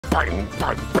Sorry.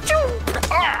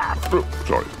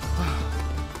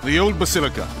 The old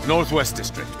Basilica, Northwest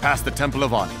District, past the Temple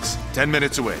of Onyx. 10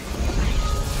 minutes away.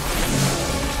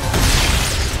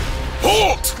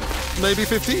 Halt! Maybe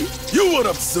 15? You were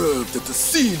observed at the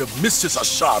scene of Mistress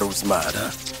Asharu's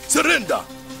murder. Surrender,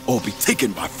 or be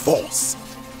taken by force.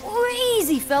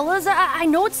 Easy, fellas. I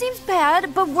know it seems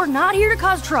bad, but we're not here to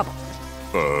cause trouble.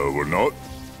 We're not?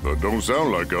 That don't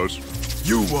sound like us.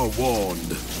 You were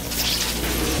warned.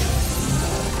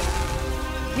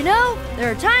 You know,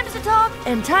 there are times to talk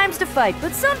and times to fight,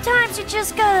 but sometimes you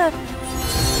just gotta...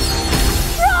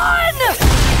 run!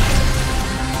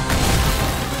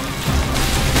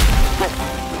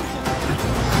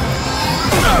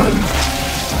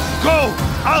 Go!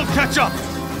 I'll catch up!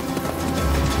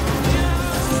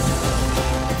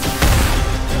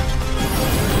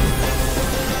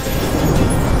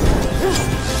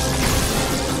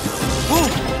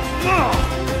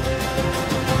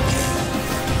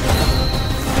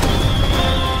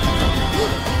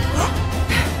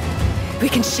 We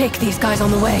can shake these guys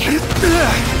on the way.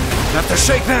 Have to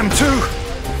shake them too!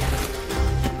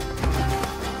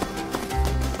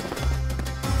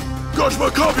 Gosh,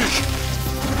 my copy!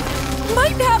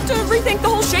 Might have to rethink the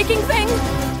whole shaking thing.